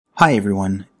Hi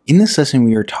everyone. In this lesson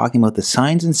we are talking about the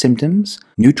signs and symptoms,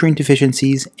 nutrient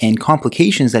deficiencies, and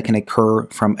complications that can occur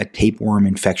from a tapeworm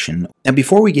infection. Now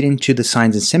before we get into the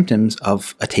signs and symptoms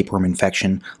of a tapeworm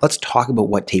infection, let's talk about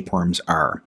what tapeworms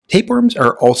are. Tapeworms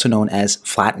are also known as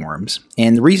flatworms,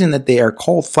 and the reason that they are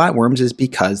called flatworms is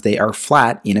because they are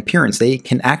flat in appearance. They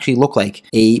can actually look like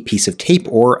a piece of tape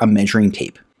or a measuring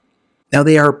tape. Now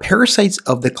they are parasites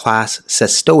of the class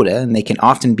Cestoda, and they can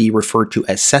often be referred to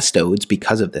as cestodes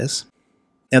because of this.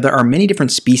 Now there are many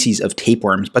different species of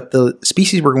tapeworms, but the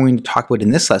species we're going to talk about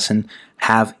in this lesson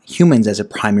have humans as a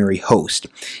primary host.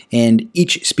 And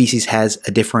each species has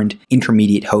a different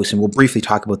intermediate host, and we'll briefly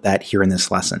talk about that here in this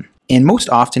lesson. And most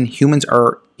often, humans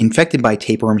are infected by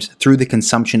tapeworms through the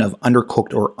consumption of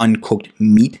undercooked or uncooked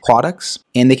meat products.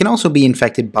 And they can also be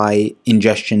infected by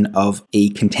ingestion of a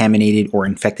contaminated or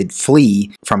infected flea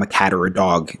from a cat or a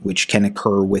dog, which can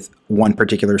occur with one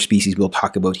particular species we'll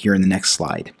talk about here in the next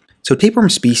slide. So tapeworm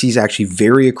species actually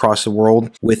vary across the world,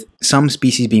 with some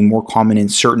species being more common in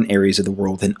certain areas of the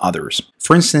world than others.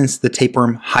 For instance, the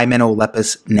tapeworm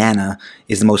hymenolepiasis nana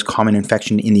is the most common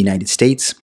infection in the United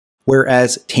States,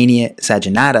 whereas Taenia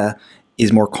saginata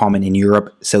is more common in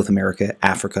Europe, South America,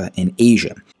 Africa, and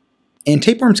Asia. And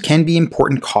tapeworms can be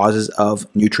important causes of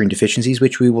nutrient deficiencies,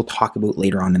 which we will talk about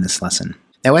later on in this lesson.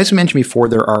 Now, as I mentioned before,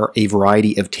 there are a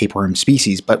variety of tapeworm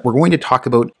species, but we're going to talk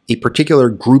about a particular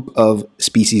group of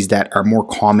species that are more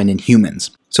common in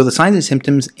humans. So the signs and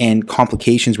symptoms and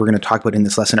complications we're going to talk about in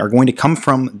this lesson are going to come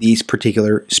from these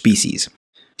particular species: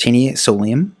 Taenia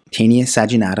solium, Taenia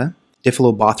saginata,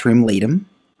 diphyllobothriasis,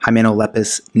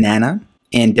 hymenolepiasis nana,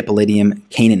 and dipylidium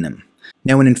caninum.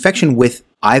 Now, an infection with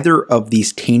either of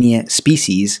these Taenia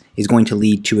species is going to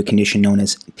lead to a condition known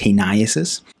as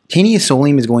taeniasis. Taenia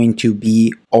solium is going to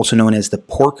be also known as the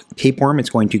pork tapeworm. It's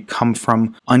going to come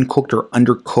from uncooked or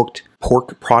undercooked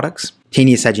pork products.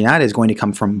 Taenia saginata is going to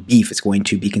come from beef. It's going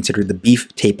to be considered the beef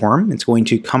tapeworm. It's going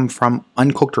to come from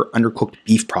uncooked or undercooked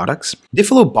beef products.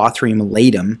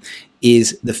 Diphyllobothriasis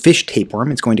is the fish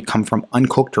tapeworm. It's going to come from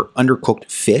uncooked or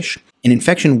undercooked fish. An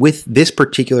infection with this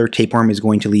particular tapeworm is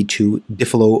going to lead to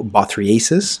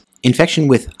diphyllobothriasis. Infection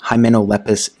with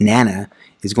hymenolepiasis nana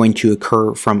is going to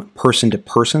occur from person to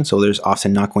person, so there's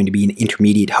often not going to be an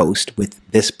intermediate host with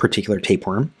this particular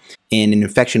tapeworm. And an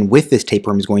infection with this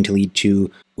tapeworm is going to lead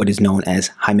to what is known as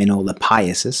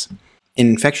hymenolepiasis. An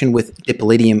infection with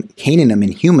dipylidium caninum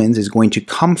in humans is going to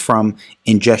come from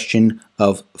ingestion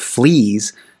of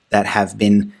fleas that have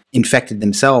been infected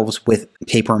themselves with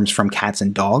tapeworms from cats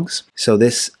and dogs. So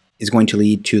this is going to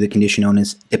lead to the condition known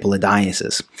as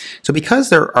dipylidiasis. So because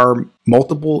there are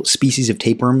multiple species of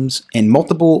tapeworms and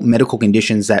multiple medical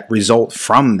conditions that result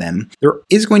from them, there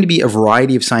is going to be a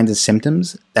variety of signs and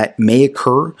symptoms that may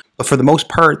occur, but for the most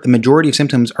part, the majority of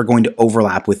symptoms are going to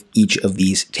overlap with each of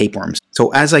these tapeworms.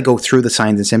 So as I go through the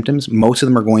signs and symptoms, most of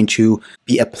them are going to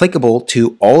be applicable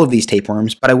to all of these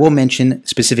tapeworms, but I will mention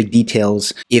specific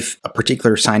details if a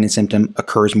particular sign and symptom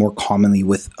occurs more commonly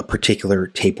with a particular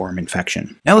tapeworm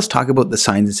infection. Now let's talk about the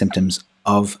signs and symptoms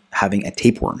of having a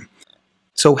tapeworm.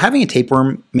 So having a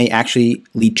tapeworm may actually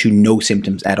lead to no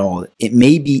symptoms at all. It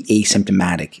may be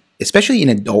asymptomatic. Especially in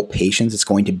adult patients, it's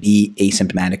going to be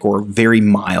asymptomatic or very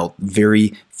mild,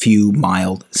 very few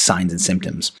mild signs and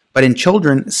symptoms. But in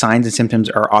children, signs and symptoms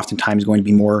are oftentimes going to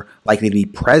be more likely to be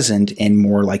present and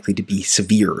more likely to be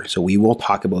severe. So we will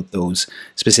talk about those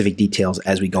specific details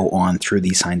as we go on through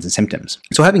these signs and symptoms.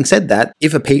 So having said that,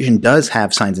 if a patient does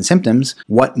have signs and symptoms,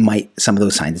 what might some of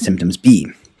those signs and symptoms be?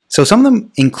 So some of them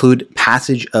include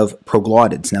passage of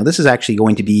proglottids. Now this is actually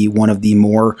going to be one of the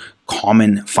more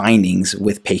common findings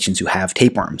with patients who have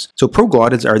tapeworms. So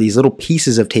proglottids are these little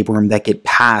pieces of tapeworm that get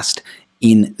passed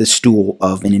in the stool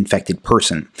of an infected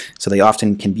person. So they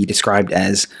often can be described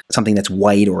as something that's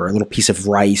white or a little piece of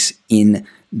rice in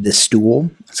the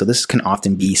stool. So this can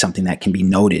often be something that can be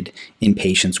noted in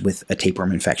patients with a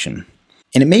tapeworm infection.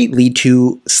 And it may lead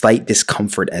to slight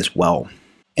discomfort as well.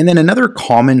 And then another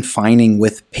common finding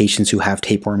with patients who have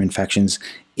tapeworm infections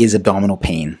is abdominal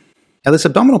pain. Now this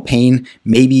abdominal pain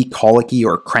may be colicky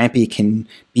or crampy. It can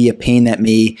be a pain that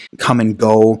may come and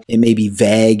go. It may be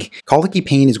vague. Colicky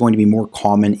pain is going to be more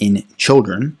common in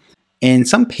children. And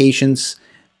some patients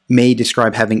may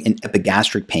describe having an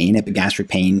epigastric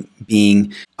pain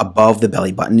being above the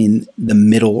belly button in the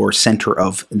middle or center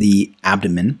of the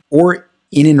abdomen, or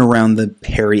in and around the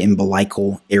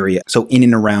periumbilical area, so in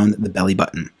and around the belly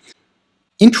button.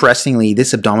 Interestingly,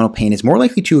 this abdominal pain is more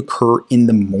likely to occur in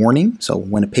the morning. So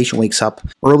when a patient wakes up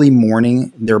early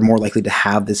morning, they're more likely to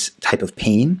have this type of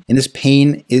pain. And this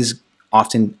pain is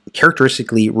often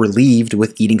characteristically relieved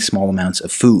with eating small amounts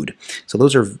of food. So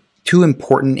those are two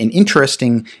important and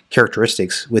interesting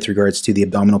characteristics with regards to the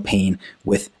abdominal pain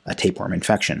with a tapeworm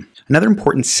infection. Another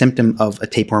important symptom of a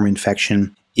tapeworm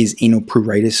infection is anal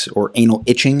pruritus or anal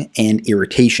itching and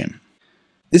irritation.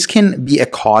 This can be a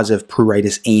cause of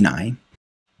pruritus ani,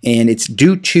 and it's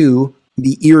due to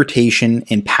the irritation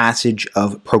and passage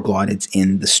of proglottids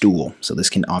in the stool. So this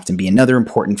can often be another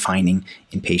important finding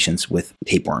in patients with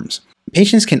tapeworms.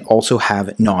 Patients can also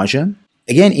have nausea.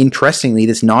 Again, interestingly,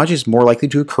 this nausea is more likely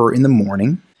to occur in the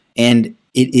morning, and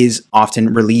it is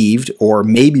often relieved or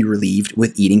may be relieved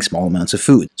with eating small amounts of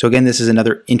food. So again, this is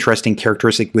another interesting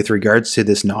characteristic with regards to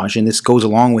this nausea, and this goes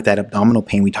along with that abdominal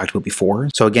pain we talked about before.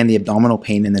 So again, the abdominal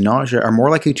pain and the nausea are more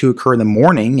likely to occur in the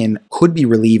morning and could be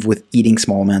relieved with eating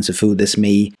small amounts of food. This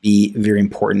may be very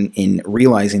important in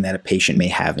realizing that a patient may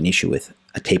have an issue with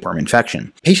a tapeworm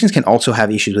infection. Patients can also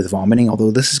have issues with vomiting,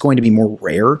 although this is going to be more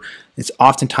rare. It's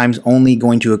oftentimes only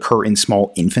going to occur in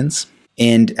small infants.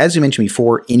 And as we mentioned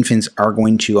before, infants are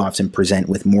going to often present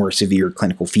with more severe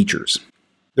clinical features.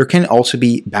 There can also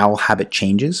be bowel habit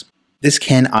changes. This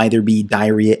can either be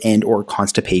diarrhea and or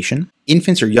constipation.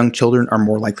 Infants or young children are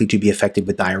more likely to be affected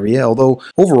with diarrhea, although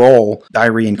overall,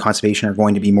 diarrhea and constipation are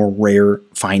going to be more rare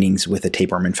findings with a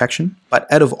tapeworm infection.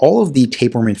 But out of all of the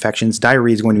tapeworm infections,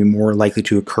 diarrhea is going to be more likely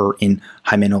to occur in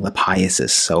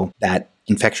hymenolepiasis, so that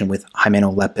infection with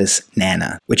Hymenopeltis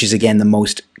nana, which is again the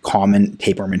most common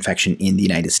tapeworm infection in the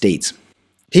United States.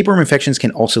 Tapeworm infections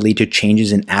can also lead to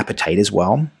changes in appetite as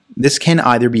well. This can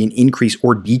either be an increase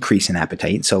or decrease in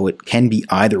appetite, so it can be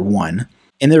either one.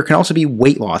 And there can also be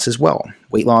weight loss as well.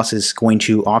 Weight loss is going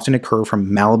to often occur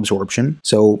from malabsorption.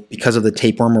 So because of the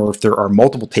tapeworm, or if there are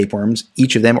multiple tapeworms,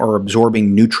 each of them are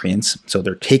absorbing nutrients. So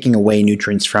they're taking away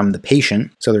nutrients from the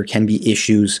patient. So there can be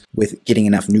issues with getting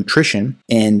enough nutrition.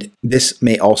 And this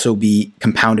may also be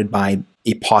compounded by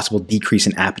a possible decrease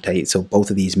in appetite. So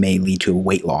both of these may lead to a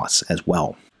weight loss as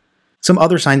well. Some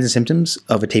other signs and symptoms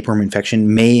of a tapeworm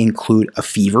infection may include a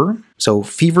fever. So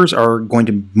fevers are going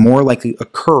to more likely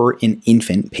occur in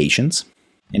infant patients.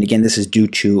 And again, this is due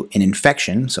to an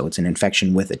infection. So it's an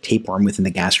infection with a tapeworm within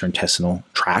the gastrointestinal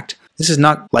tract. This is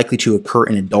not likely to occur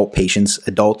in adult patients.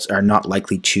 Adults are not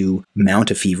likely to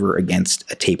mount a fever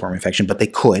against a tapeworm infection, but they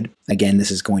could. Again, this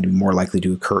is going to be more likely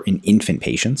to occur in infant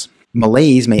patients.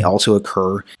 Malaise may also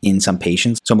occur in some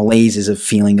patients. So malaise is a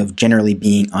feeling of generally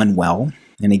being unwell.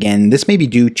 And again, this may be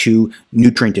due to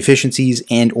nutrient deficiencies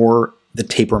and or the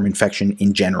tapeworm infection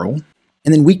in general.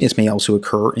 And then weakness may also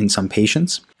occur in some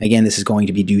patients. Again, this is going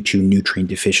to be due to nutrient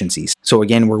deficiencies. So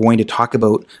again, we're going to talk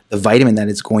about the vitamin that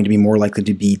is going to be more likely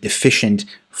to be deficient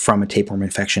from a tapeworm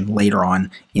infection later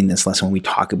on in this lesson when we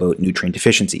talk about nutrient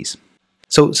deficiencies.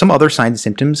 So some other signs and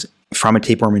symptoms from a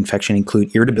tapeworm infection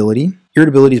include irritability.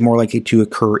 Irritability is more likely to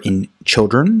occur in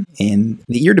children, and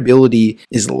the irritability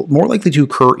is more likely to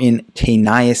occur in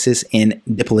taeniasis and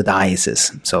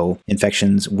dipylidiasis, so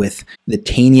infections with the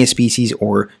taenia species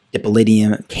or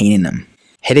Dipylidium caninum.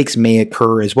 Headaches may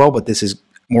occur as well, but this is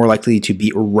more likely to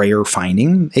be a rare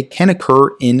finding. It can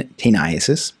occur in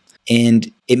taeniasis,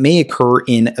 and it may occur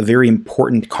in a very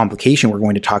important complication we're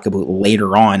going to talk about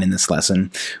later on in this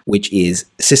lesson, which is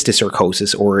cystic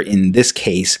psychosis, or in this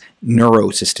case,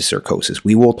 neurocystic psychosis.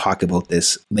 We will talk about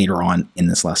this later on in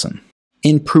this lesson.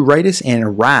 And pruritus and a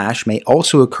rash may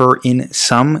also occur in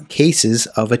some cases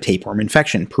of a tapeworm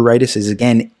infection. Pruritus is,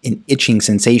 again, an itching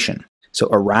sensation. So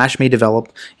a rash may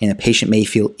develop and a patient may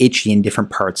feel itchy in different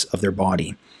parts of their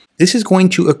body. This is going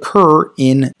to occur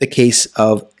in the case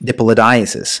of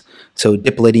dipylidiasis. So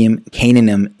Dipylidium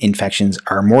caninum infections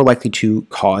are more likely to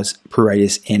cause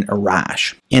pruritus and a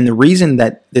rash. And the reason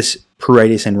that this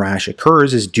pruritus and rash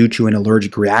occurs is due to an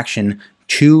allergic reaction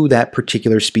to that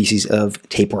particular species of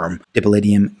tapeworm,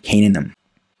 Dipylidium caninum.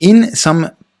 In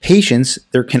some patients,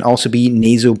 there can also be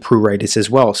nasopruritus as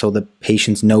well. So the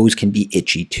patient's nose can be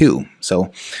itchy too.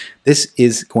 So this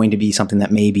is going to be something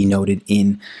that may be noted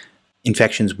in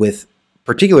infections with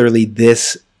particularly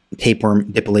this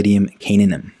tapeworm, Dipylidium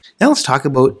caninum. Now let's talk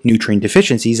about nutrient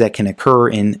deficiencies that can occur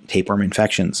in tapeworm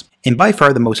infections. And by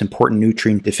far the most important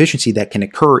nutrient deficiency that can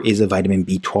occur is a vitamin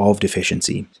B12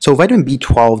 deficiency. So vitamin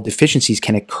B12 deficiencies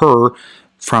can occur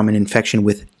from an infection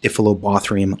with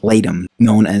Diphyllobothrium latum,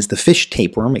 known as the fish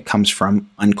tapeworm. It comes from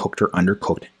uncooked or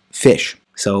undercooked fish.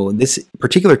 So this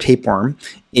particular tapeworm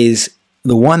is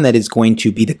the one that is going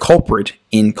to be the culprit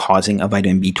in causing a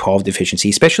vitamin B12 deficiency,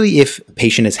 especially if a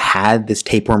patient has had this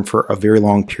tapeworm for a very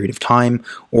long period of time,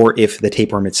 or if the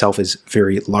tapeworm itself is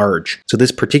very large. So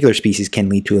this particular species can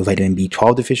lead to a vitamin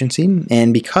B12 deficiency,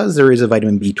 and because there is a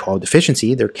vitamin B12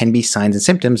 deficiency, there can be signs and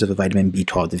symptoms of a vitamin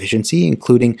B12 deficiency,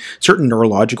 including certain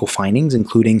neurological findings,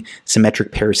 including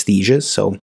symmetric paresthesias,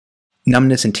 so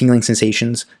numbness and tingling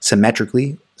sensations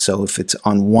symmetrically. So if it's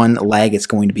on one leg, it's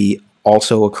going to be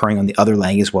also occurring on the other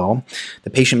leg as well. The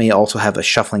patient may also have a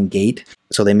shuffling gait,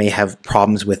 so they may have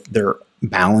problems with their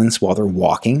balance while they're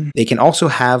walking. They can also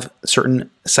have certain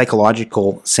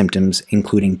psychological symptoms,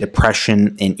 including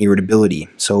depression and irritability.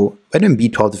 So vitamin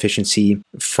B12 deficiency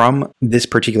from this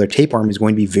particular tapeworm is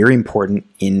going to be very important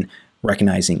in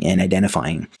recognizing and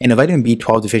identifying. And a vitamin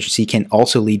B12 deficiency can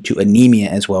also lead to anemia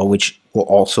as well, which will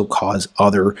also cause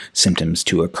other symptoms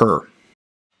to occur.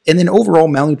 And then overall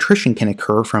malnutrition can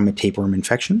occur from a tapeworm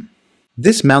infection.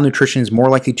 This malnutrition is more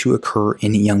likely to occur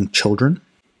in young children,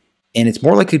 and it's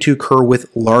more likely to occur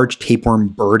with large tapeworm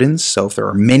burdens. So if there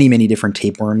are many, many different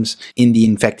tapeworms in the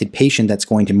infected patient, that's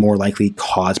going to more likely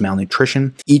cause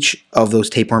malnutrition. Each of those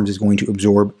tapeworms is going to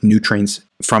absorb nutrients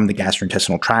from the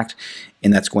gastrointestinal tract,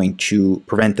 and that's going to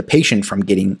prevent the patient from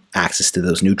getting access to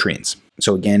those nutrients.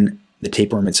 So again, the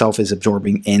tapeworm itself is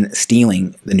absorbing and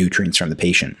stealing the nutrients from the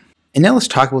patient. And now let's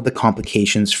talk about the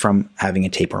complications from having a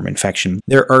tapeworm infection.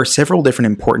 There are several different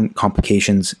important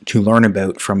complications to learn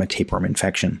about from a tapeworm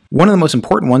infection. One of the most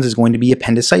important ones is going to be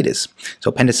appendicitis.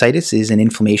 So appendicitis is an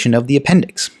inflammation of the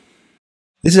appendix.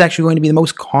 This is actually going to be the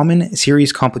most common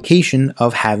serious complication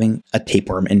of having a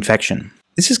tapeworm infection.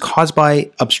 This is caused by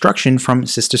obstruction from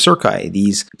cysticerci.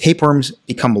 These tapeworms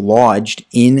become lodged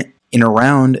in and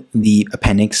around the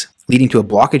appendix, leading to a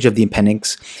blockage of the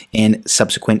appendix and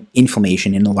subsequent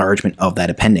inflammation and enlargement of that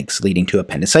appendix, leading to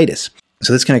appendicitis.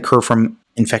 So this can occur from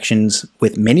infections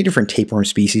with many different tapeworm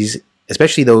species,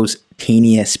 especially those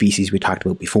taenia species we talked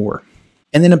about before.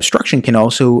 And then obstruction can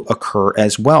also occur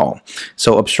as well.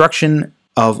 So obstruction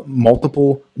of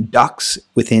multiple ducts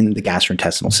within the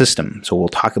gastrointestinal system. So we'll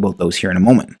talk about those here in a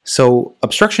moment. So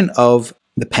obstruction of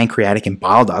the pancreatic and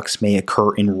bile ducts may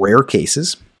occur in rare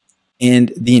cases,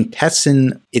 and the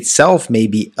intestine itself may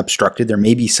be obstructed. There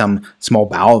may be some small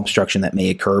bowel obstruction that may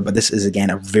occur, but this is,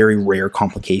 again, a very rare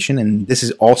complication. And this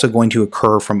is also going to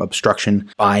occur from obstruction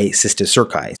by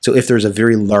cysticerci. So if there's a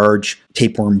very large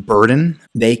tapeworm burden,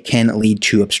 they can lead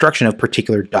to obstruction of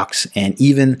particular ducts, and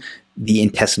even the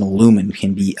intestinal lumen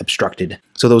can be obstructed.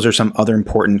 So those are some other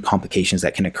important complications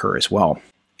that can occur as well.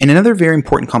 And another very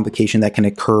important complication that can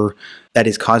occur that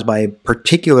is caused by a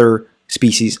particular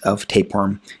species of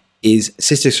tapeworm is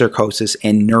cystic sarcosis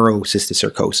and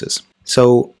neurocysticercosis.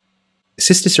 So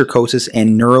cysticercosis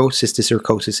and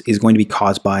neurocysticercosis is going to be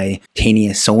caused by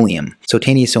taeniasis. So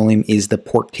taeniasis is the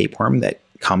pork tapeworm that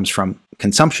comes from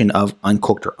consumption of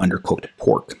uncooked or undercooked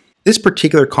pork. This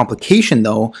particular complication,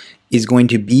 though, is going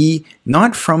to be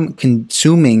not from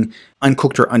consuming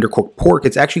uncooked or undercooked pork.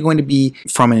 It's actually going to be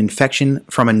from an infection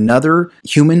from another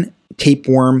human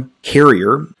tapeworm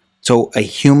carrier. So a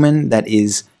human that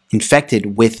is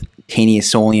infected with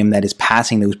taeniasis that is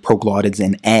passing those proglottids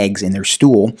and eggs in their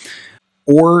stool,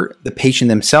 or the patient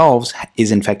themselves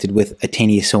is infected with a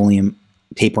taeniasis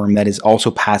tapeworm that is also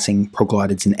passing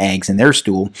proglottids and eggs in their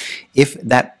stool. If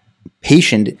that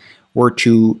patient were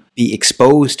to be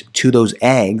exposed to those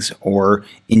eggs or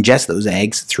ingest those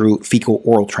eggs through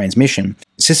fecal-oral transmission,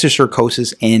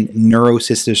 cysticercosis and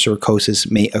neurocysticercosis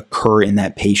may occur in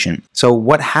that patient. So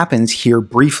what happens here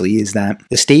briefly is that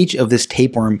the stage of this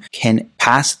tapeworm can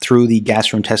pass through the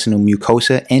gastrointestinal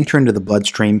mucosa, enter into the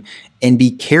bloodstream, and be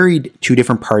carried to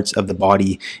different parts of the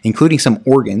body, including some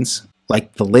organs,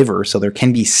 like the liver. So there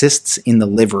can be cysts in the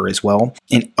liver as well,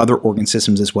 and other organ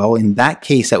systems as well. In that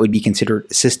case, that would be considered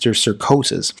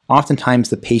cysticercosis. Oftentimes,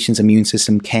 the patient's immune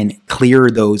system can clear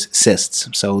those cysts,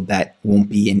 so that won't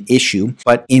be an issue.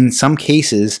 But in some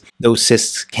cases, those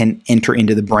cysts can enter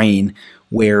into the brain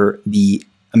where the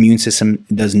immune system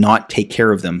does not take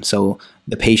care of them. So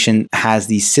the patient has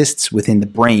these cysts within the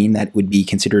brain that would be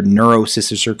considered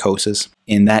neurocysticercosis,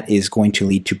 and that is going to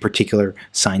lead to particular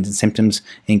signs and symptoms,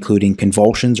 including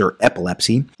convulsions or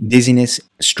epilepsy, dizziness,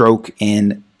 stroke,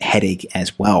 and headache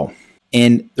as well.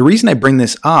 And the reason I bring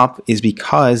this up is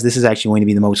because this is actually going to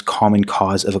be the most common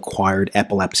cause of acquired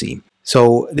epilepsy.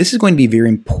 So this is going to be a very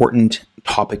important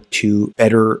topic to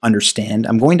better understand.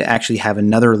 I'm going to actually have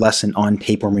another lesson on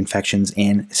tapeworm infections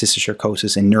and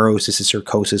cysticercosis and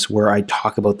neurocysticercosis where I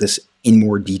talk about this in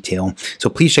more detail. So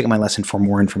please check out my lesson for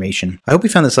more information. I hope you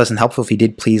found this lesson helpful. If you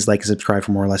did, please like and subscribe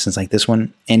for more lessons like this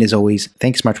one. And as always,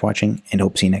 thanks so much for watching, and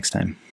hope to see you next time.